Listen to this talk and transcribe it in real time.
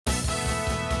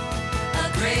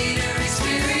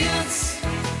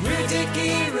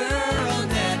Dicky Rural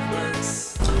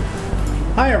Networks.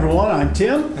 Hi everyone, I'm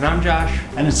Tim. And I'm Josh.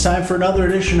 And it's time for another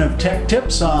edition of Tech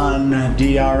Tips on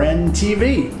DRN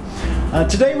TV.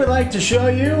 Today we'd like to show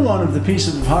you one of the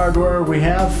pieces of hardware we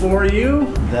have for you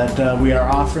that we are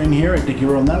offering here at Dicky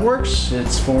Rural Networks.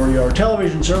 It's for your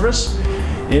television service.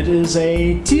 It is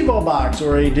a TiVo box,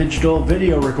 or a digital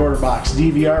video recorder box,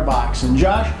 DVR box. And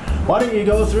Josh, why don't you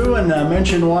go through and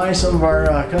mention why some of our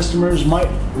customers might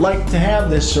like to have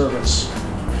this service?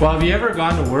 Well, have you ever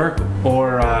gone to work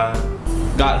or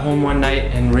got home one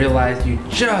night and realized you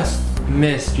just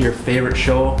missed your favorite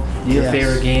show, your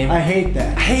favorite game? I hate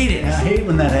that. I hate it. I hate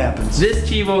when that happens. This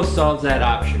TiVo solves that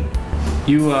option.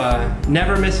 You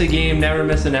never miss a game, never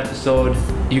miss an episode.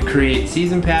 You create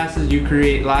season passes, you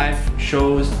create live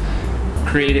shows,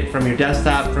 create it from your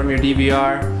desktop, from your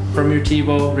DVR, from your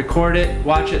TiVo, record it,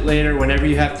 watch it later whenever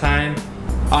you have time.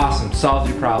 Awesome, solves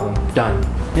your problem, done.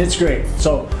 It's great.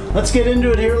 So let's get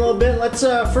into it here a little bit. Let's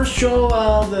first show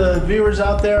the viewers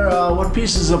out there what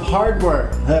pieces of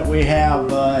hardware that we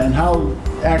have and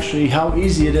how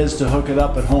easy it is to hook it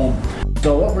up at home.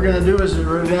 So what we're going to do is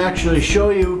we're going to actually show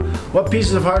you what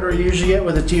pieces of hardware you usually get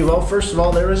with a TiVo. First of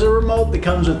all, there is a remote that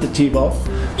comes with the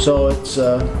TiVo. So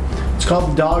it's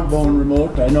called the dog bone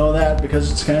remote. I know that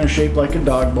because it's kind of shaped like a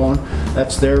dog bone.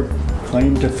 That's their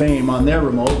claim to fame on their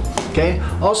remote. Okay.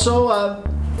 Also,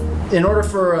 in order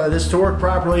for this to work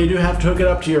properly, you do have to hook it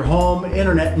up to your home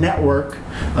internet network.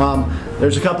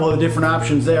 There's a couple of different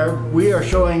options there. We are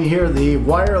showing here the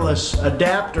wireless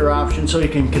adapter option, so you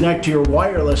can connect to your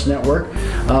wireless network.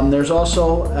 There's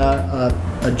also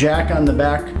a jack on the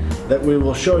back that we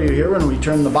will show you here when we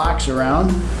turn the box around.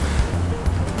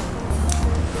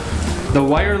 The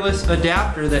wireless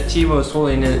adapter that Tim is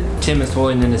holding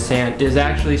in his hand is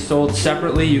actually sold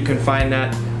separately. You can find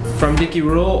that from Dicky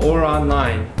Rural or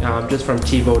online, just from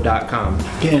TiVo.com.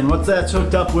 Okay, and what that's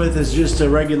hooked up with is just a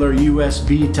regular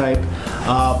USB type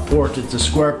port. It's a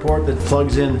square port that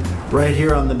plugs in right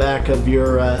here on the back of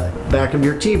your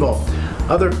TiVo.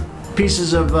 Other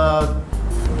pieces of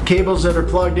cables that are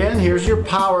plugged in. Here's your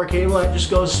power cable that just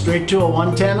goes straight to a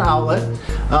 110 outlet.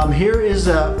 Here is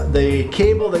the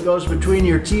cable that goes between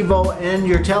your TiVo and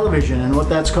your television, and what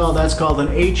that's called an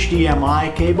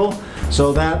HDMI cable.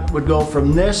 So that would go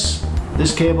from this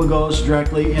cable goes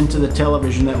directly into the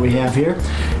television that we have here.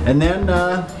 And then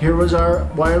here was our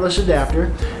wireless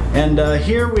adapter. And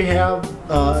here we have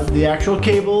the actual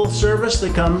cable service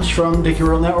that comes from Dicky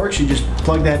Rural Networks. You just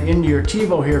plug that into your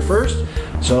TiVo here first.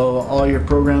 So all your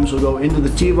programs will go into the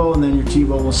TiVo, and then your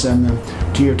TiVo will send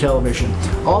them to your television.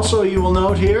 Also, you will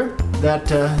note here that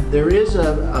there is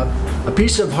a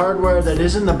piece of hardware that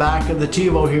is in the back of the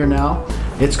TiVo here now.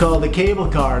 It's called the cable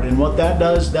card, and what that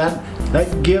does,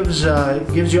 that gives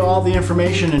you all the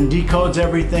information and decodes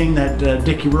everything that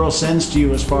Dicky Rural sends to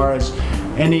you as far as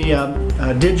any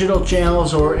digital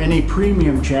channels or any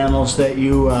premium channels that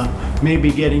you may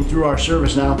be getting through our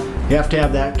service. Now, you have to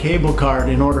have that cable card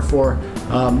in order for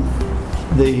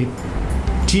the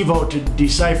TiVo to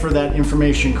decipher that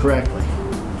information correctly.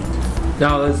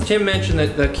 Now, as Tim mentioned,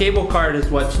 that the cable card is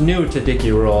what's new to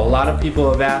Dicky Rural. A lot of people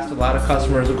have asked, a lot of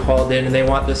customers have called in, and they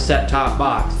want the set-top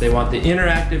box. They want the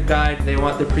interactive guide, they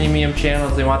want the premium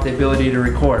channels, they want the ability to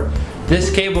record. This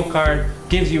cable card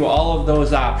gives you all of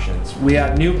those options. We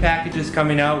have new packages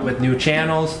coming out with new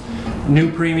channels,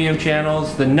 new premium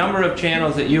channels. The number of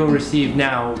channels that you'll receive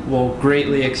now will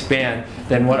greatly expand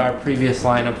than what our previous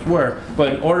lineups were.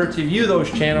 But in order to view those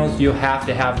channels, you'll have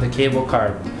to have the cable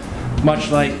card,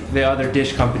 much like the other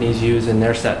dish companies use in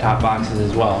their set-top boxes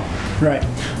as well. Right.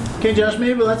 Okay, Josh,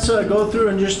 maybe let's go through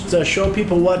and just show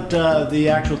people what the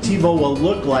actual TiVo will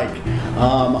look like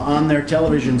on their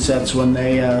television sets when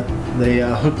they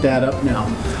hook that up now.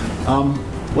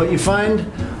 What you find,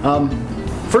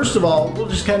 first of all, we'll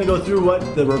just kind of go through what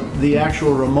the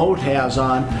actual remote has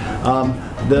on.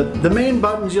 The main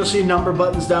buttons, you'll see number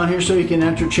buttons down here so you can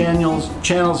enter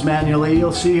channels manually.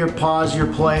 You'll see your pause,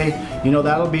 your play. You know,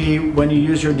 that'll be when you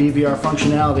use your DVR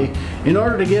functionality. In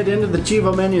order to get into the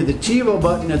TiVo menu, the TiVo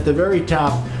button at the very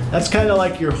top, that's kind of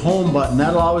like your home button.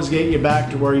 That'll always get you back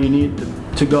to where you need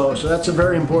to go. So that's a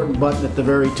very important button at the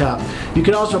very top. You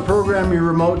can also program your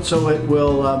remote so it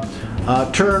will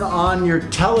turn on your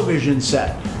television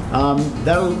set.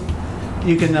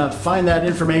 You can find that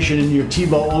information in your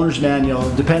TiVo owner's manual,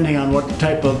 depending on what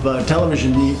type of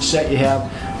television set you have.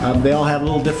 They all have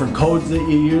little different codes that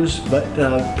you use,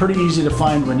 but pretty easy to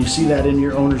find when you see that in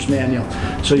your owner's manual.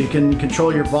 So you can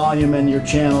control your volume and your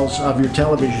channels of your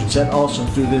television set also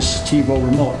through this TiVo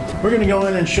remote. We're going to go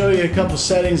in and show you a couple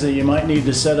settings that you might need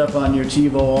to set up on your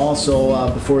TiVo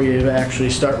also before you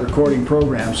actually start recording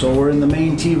programs. So we're in the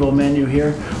main TiVo menu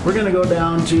here. We're going to go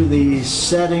down to the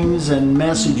settings and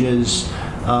messages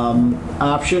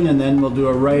option, and then we'll do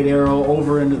a right arrow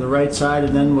over into the right side,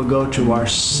 and then we'll go to our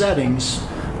settings.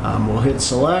 We'll hit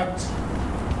select,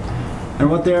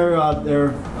 and what there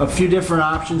are a few different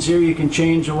options here. You can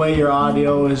change the way your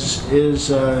audio is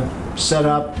set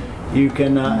up. You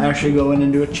can actually go in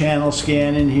and do a channel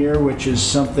scan in here, which is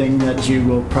something that you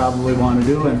will probably want to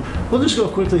do, and we'll just go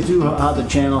quickly through how the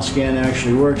channel scan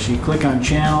actually works. You click on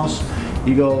channels,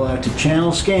 you go to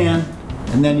channel scan,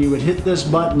 and then you would hit this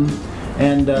button,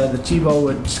 and the TiVo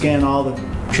would scan all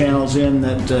the channels in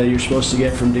that you're supposed to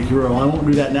get from Dickie Rural. I won't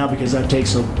do that now because that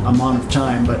takes a amount of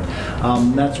time, but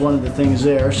that's one of the things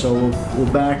there. So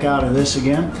we'll back out of this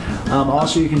again.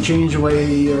 Also, you can change the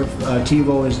way your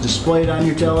TiVo is displayed on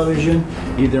your television,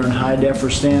 either in high def or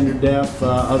standard def,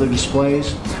 other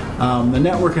displays. The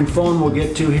network and phone we'll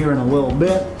get to here in a little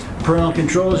bit. Parental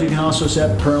controls, you can also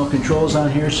set parental controls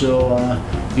on here, so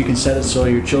you can set it so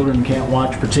your children can't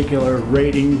watch particular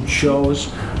rating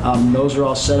shows. Those are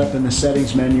all set up in the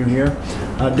settings menu here.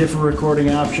 Different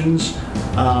recording options.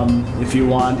 If you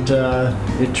want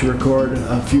it to record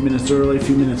a few minutes early, a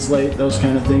few minutes late, those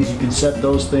kind of things, you can set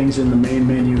those things in the main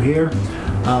menu here.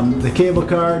 The cable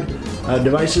card,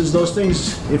 devices, those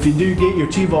things, if you do get your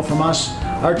TiVo from us,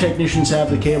 our technicians have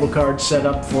the cable card set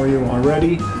up for you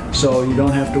already, so you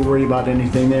don't have to worry about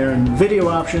anything there. And video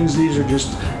options, these are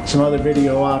just some other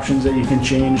video options that you can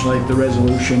change, like the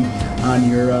resolution on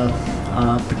your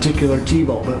particular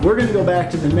TiVo. But we're going to go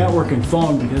back to the network and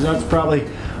phone, because that's probably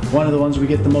one of the ones we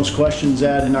get the most questions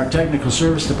at in our technical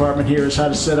service department here, is how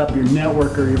to set up your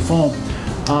network or your phone.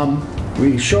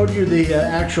 We showed you the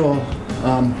actual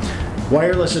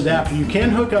wireless adapter. You can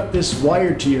hook up this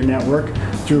wire to your network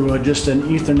through just an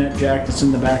Ethernet jack that's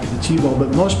in the back of the TiVo,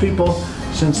 but most people,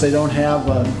 since they don't have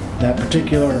that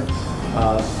particular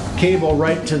cable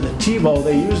right to the TiVo,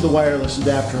 they use the wireless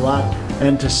adapter a lot.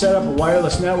 And to set up a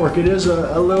wireless network, it is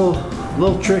a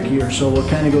little trickier, so we'll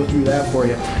kind of go through that for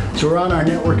you. So we're on our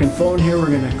network and phone here. We're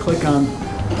going to click on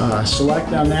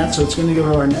select on that, so it's going to go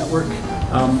to our network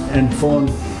and phone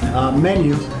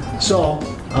menu. So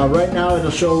right now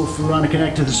it'll show if we want to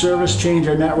connect to the service, change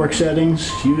our network settings,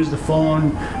 use the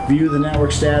phone, view the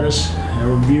network status,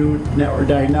 or view network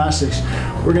diagnostics.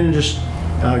 We're going to just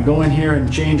go in here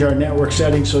and change our network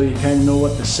settings so you kind of know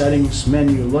what the settings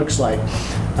menu looks like.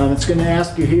 It's going to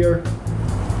ask you here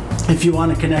if you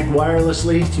want to connect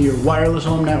wirelessly to your wireless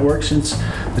home network. Since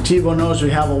the TiVo knows we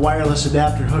have a wireless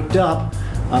adapter hooked up,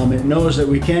 it knows that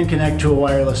we can connect to a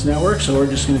wireless network, so we're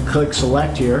just going to click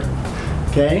select here.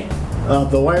 Okay.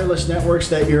 The wireless networks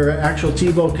that your actual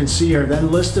TiVo can see are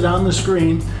then listed on the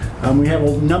screen. We have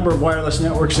a number of wireless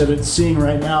networks that it's seeing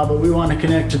right now, but we want to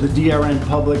connect to the DRN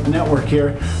public network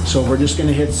here, so we're just going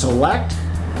to hit select.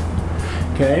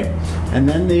 Okay, and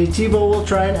then the TiVo will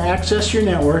try and access your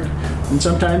network, and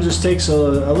sometimes this takes a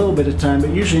little bit of time, but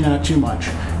usually not too much.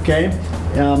 Okay,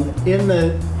 in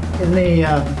the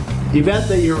event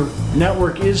that your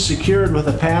network is secured with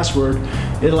a password,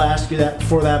 it'll ask you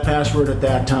for that password at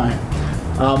that time.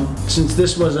 Since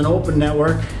this was an open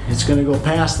network, it's going to go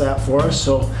past that for us,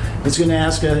 so it's going to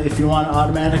ask if you want to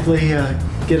automatically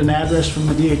get an address from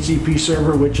the DHCP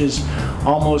server, which is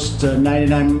almost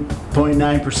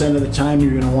 99.9% of the time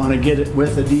you're going to want to get it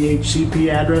with a DHCP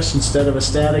address instead of a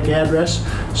static address.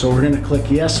 So we're going to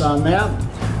click yes on that.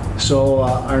 So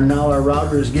now our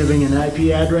router is giving an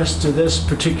IP address to this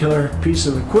particular piece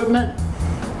of equipment.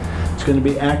 It's going to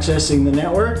be accessing the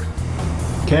network.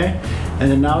 Okay, and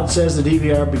then now it says the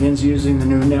DVR begins using the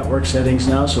new network settings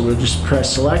now, so we'll just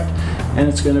press select, and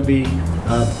it's going to be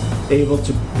able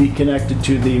to be connected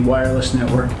to the wireless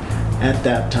network at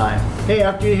that time. Hey,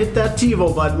 after you hit that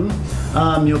TiVo button,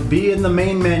 you'll be in the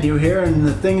main menu here, and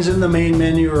the things in the main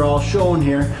menu are all shown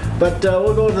here, but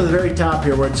we'll go to the very top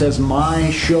here where it says My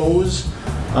Shows,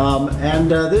 and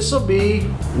this will be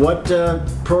what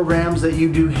programs that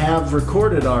you do have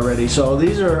recorded already. So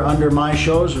these are under My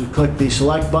Shows. We click the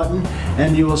select button,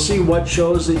 and you will see what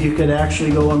shows that you could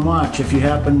actually go and watch. If you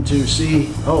happen to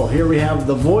see, oh, here we have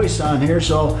The Voice on here,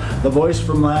 so The Voice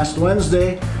from last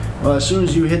Wednesday. As soon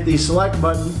as you hit the select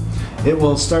button, it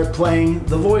will start playing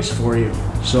The Voice for you.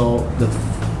 So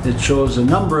it shows a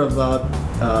number of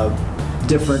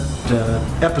different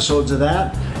episodes of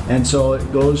that, and so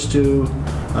it goes to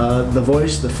The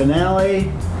Voice, the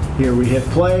finale. Here we hit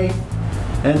play,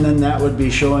 and then that would be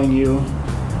showing you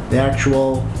the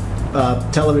actual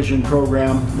television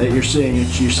program that you're seeing.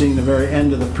 You're seeing the very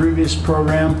end of the previous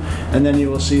program, and then you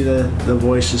will see the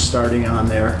voices starting on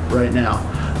there right now.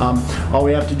 All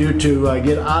we have to do to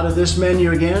get out of this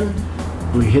menu again,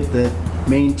 we hit the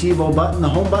main TiVo button, the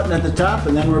home button at the top,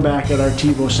 and then we're back at our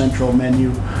TiVo Central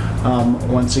menu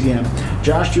once again.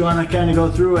 Josh, do you want to kind of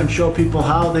go through and show people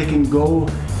how they can go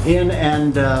in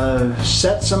and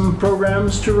set some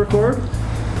programs to record?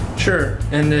 Sure,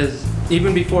 and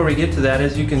even before we get to that,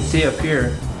 as you can see up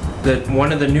here, that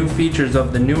one of the new features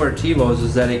of the newer TiVos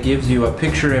is that it gives you a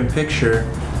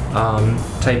picture-in-picture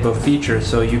type of feature,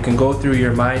 so you can go through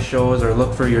your My Shows or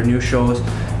look for your new shows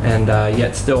and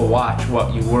yet still watch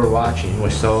what you were watching,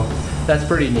 so that's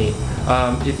pretty neat.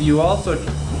 If you also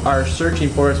are searching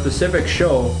for a specific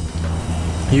show,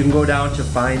 you can go down to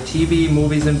Find TV,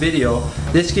 Movies, and Video.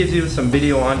 This gives you some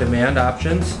video on demand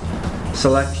options.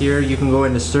 Select here, you can go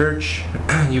into search,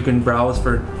 you can browse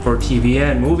for TV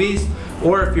and movies,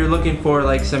 or if you're looking for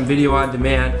like some video on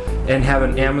demand and have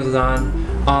an Amazon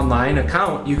online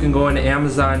account, you can go into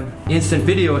Amazon Instant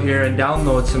Video here and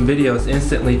download some videos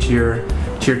instantly to your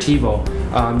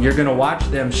TiVo. You're gonna watch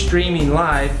them streaming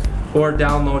live or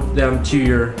download them to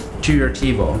your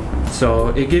TiVo. So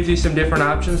it gives you some different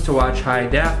options to watch high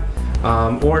def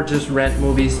or just rent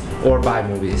movies or buy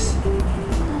movies.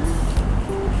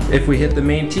 If we hit the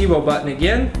main TiVo button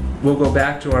again, we'll go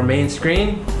back to our main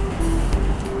screen.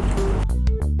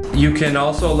 You can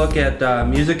also look at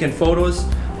music and photos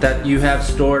that you have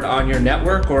stored on your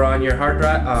network or on your hard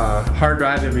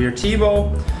drive of your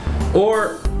TiVo.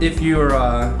 Or if you're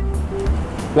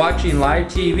watching live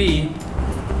TV,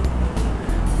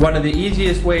 one of the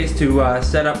easiest ways to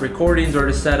set up recordings or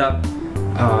to set up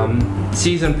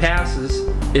season passes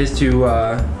is to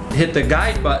hit the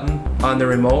guide button on the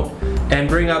remote and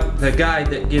bring up the guide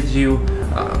that gives you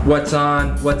what's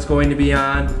on, what's going to be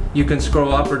on. You can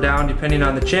scroll up or down depending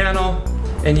on the channel,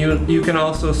 and you can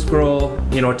also scroll,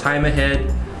 time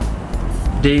ahead,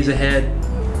 days ahead.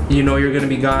 You're going to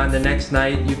be gone the next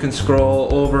night. You can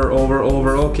scroll over.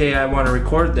 Okay, I want to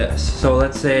record this. So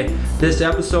let's say this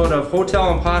episode of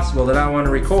Hotel Impossible that I want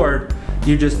to record.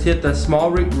 You just hit the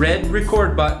small red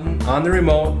record button on the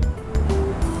remote,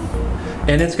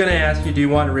 and it's going to ask you, do you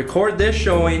want to record this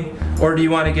showing or do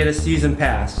you want to get a season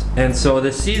pass? And so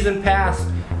the season pass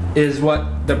is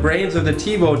what the brains of the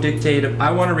TiVo dictate.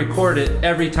 I want to record it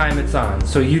every time it's on.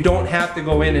 So you don't have to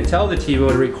go in and tell the TiVo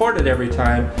to record it every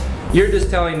time. You're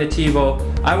just telling the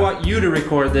TiVo, I want you to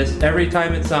record this every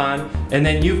time it's on, and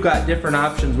then you've got different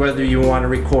options whether you want to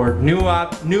record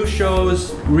new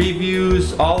shows,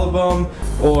 reviews, all of them,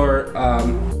 or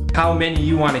how many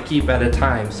you want to keep at a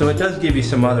time. So it does give you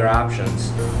some other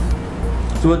options.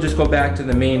 So we'll just go back to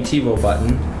the main TiVo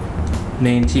button,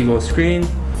 main TiVo screen.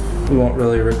 We won't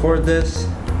really record this.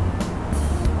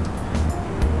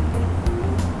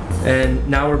 And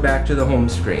now we're back to the home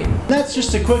screen. That's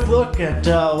just a quick look at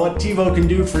what TiVo can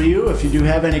do for you. If you do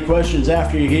have any questions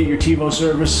after you get your TiVo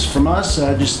service from us,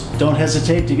 just don't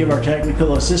hesitate to give our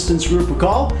technical assistance group a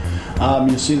call.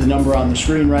 You'll see the number on the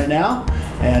screen right now,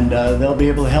 and they'll be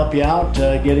able to help you out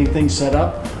getting things set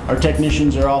up. Our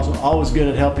technicians are also always good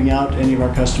at helping out any of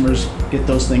our customers get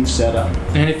those things set up.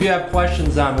 And if you have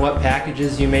questions on what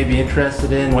packages you may be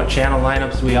interested in, what channel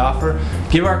lineups we offer,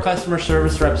 give our customer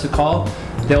service reps a call.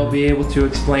 They'll be able to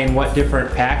explain what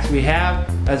different packs we have.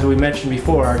 As we mentioned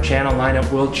before, our channel lineup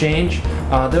will change.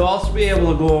 They'll also be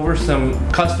able to go over some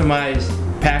customized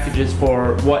packages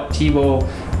for what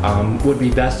TiVo would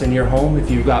be best in your home. If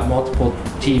you've got multiple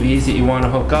TVs that you want to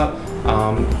hook up,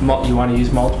 you want to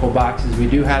use multiple boxes, we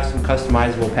do have some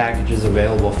customizable packages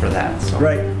available for that. So.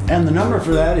 Right, and the number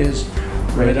for that is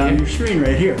right on your screen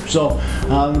right here. So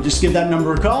just give that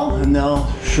number a call and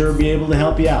they'll sure be able to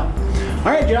help you out.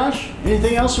 All right, Josh,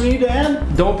 anything else we need to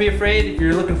add? Don't be afraid. If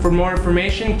you're looking for more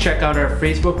information, check out our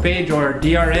Facebook page or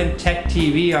DRN Tech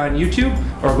TV on YouTube,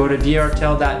 or go to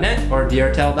drtel.net or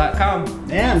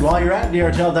drtel.com. And while you're at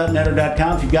drtel.net or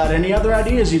 .com, if you've got any other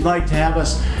ideas you'd like to have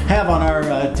us have on our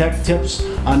tech tips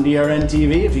on DRN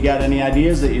TV, if you got any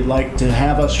ideas that you'd like to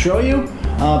have us show you,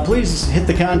 please hit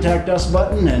the Contact Us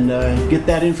button and get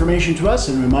that information to us,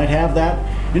 and we might have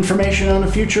that information on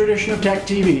a future edition of Tech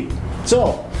TV.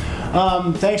 So,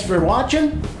 thanks for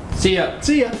watching. See ya.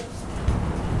 See ya.